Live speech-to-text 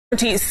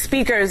County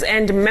speakers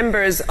and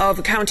members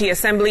of County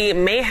Assembly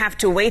may have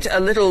to wait a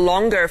little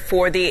longer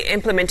for the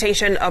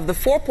implementation of the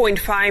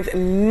 4.5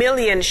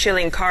 million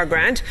shilling car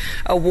grant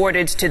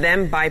awarded to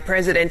them by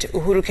President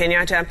Uhuru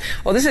Kenyatta.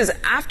 Well, this is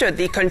after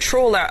the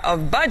Controller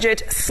of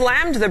Budget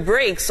slammed the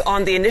brakes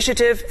on the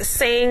initiative,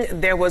 saying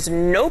there was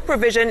no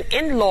provision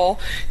in law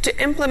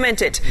to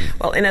implement it.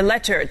 Well, in a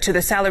letter to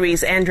the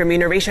Salaries and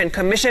Remuneration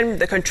Commission,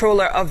 the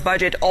Controller of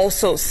Budget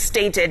also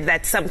stated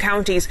that some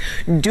counties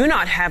do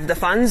not have the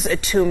funds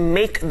to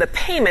make the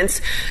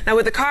payments. Now,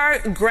 with the car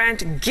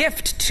grant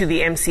gift to the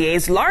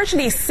MCAs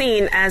largely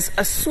seen as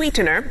a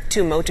sweetener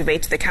to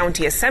motivate the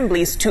county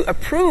assemblies to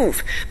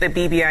approve the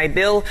BBI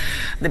bill,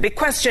 the big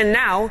question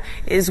now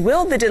is,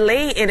 will the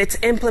delay in its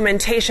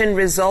implementation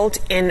result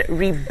in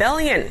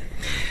rebellion?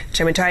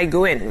 Chemitai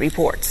Guin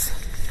reports.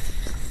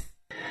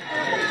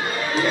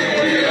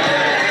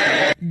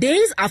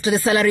 Days after the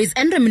Salaries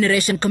and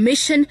Remuneration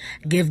Commission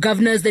gave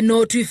governors the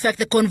nod to effect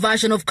the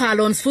conversion of car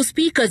loans for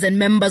speakers and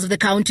members of the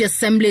county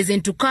assemblies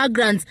into car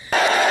grants,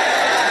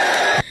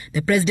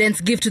 the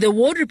president's gift to the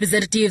ward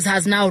representatives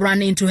has now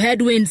run into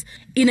headwinds.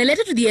 In a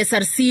letter to the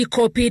SRC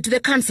copied to the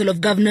Council of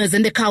Governors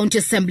and the County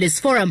Assemblies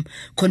Forum,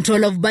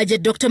 Controller of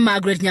Budget Dr.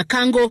 Margaret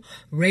Nyakango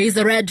raised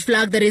a red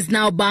flag that is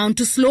now bound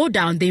to slow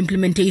down the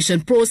implementation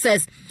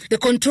process. The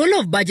Controller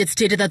of Budget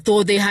stated that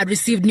though they had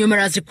received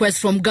numerous requests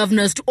from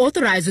governors to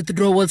authorize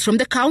withdrawals from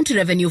the county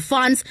revenue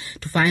funds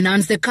to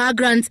finance the car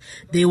grants,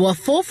 there were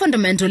four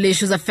fundamental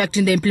issues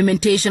affecting the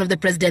implementation of the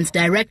president's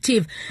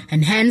directive,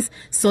 and hence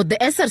sought the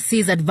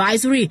SRC's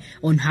advisory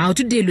on how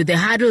to deal with the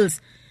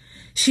hurdles.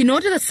 She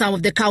noted that some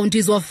of the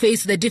counties were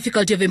faced with the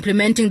difficulty of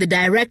implementing the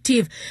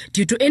directive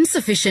due to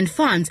insufficient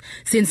funds,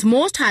 since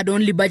most had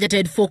only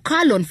budgeted for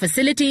car loan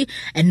facility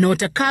and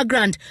not a car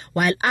grant,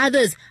 while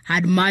others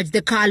had merged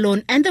the car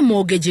loan and the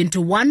mortgage into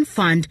one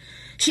fund.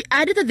 She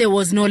added that there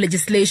was no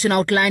legislation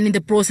outlining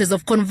the process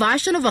of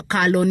conversion of a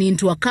car loan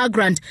into a car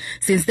grant,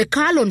 since the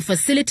car loan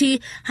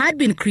facility had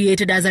been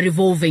created as a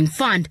revolving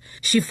fund.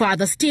 She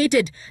further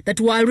stated that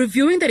while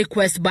reviewing the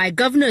request by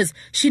governors,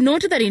 she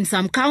noted that in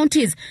some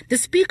counties, the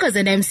speakers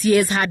and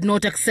MCAs had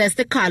not accessed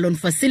the car loan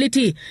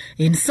facility.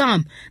 In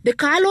some, the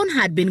car loan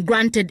had been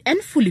granted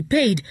and fully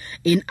paid.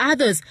 In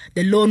others,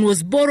 the loan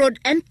was borrowed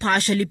and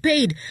partially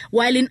paid,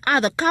 while in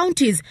other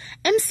counties,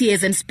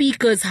 MCAs and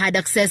speakers had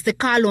accessed the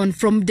car loan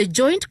from the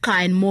Joint Car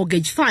and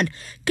Mortgage Fund,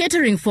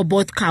 catering for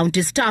both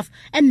county staff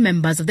and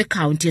members of the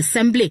County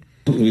Assembly.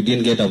 We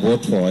didn't get a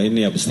vote for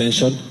any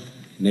abstention,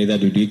 neither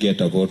did we get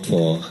a vote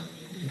for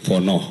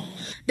no.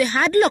 The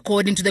hurdle,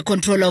 according to the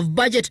Controller of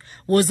Budget,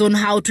 was on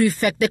how to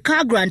effect the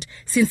car grant,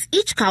 since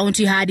each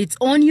county had its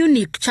own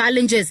unique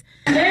challenges.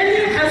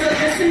 Any as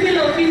a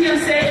similar opinion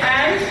say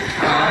aye?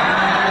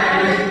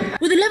 Aye.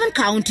 With 11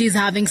 counties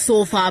having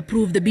so far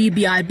approved the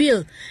BBI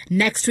bill,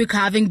 next week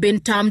having been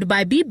termed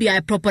by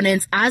BBI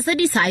proponents as a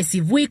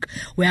decisive week,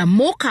 where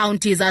more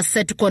counties are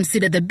set to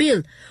consider the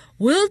bill,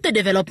 will the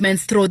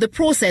developments throw the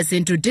process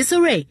into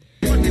disarray?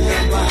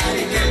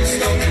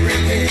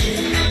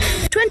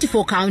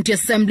 24 county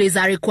assemblies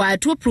are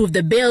required to approve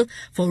the bill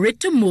for it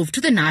to move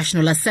to the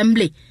National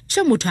Assembly.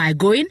 Chemitai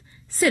Guin,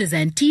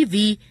 Citizen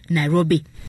TV, Nairobi.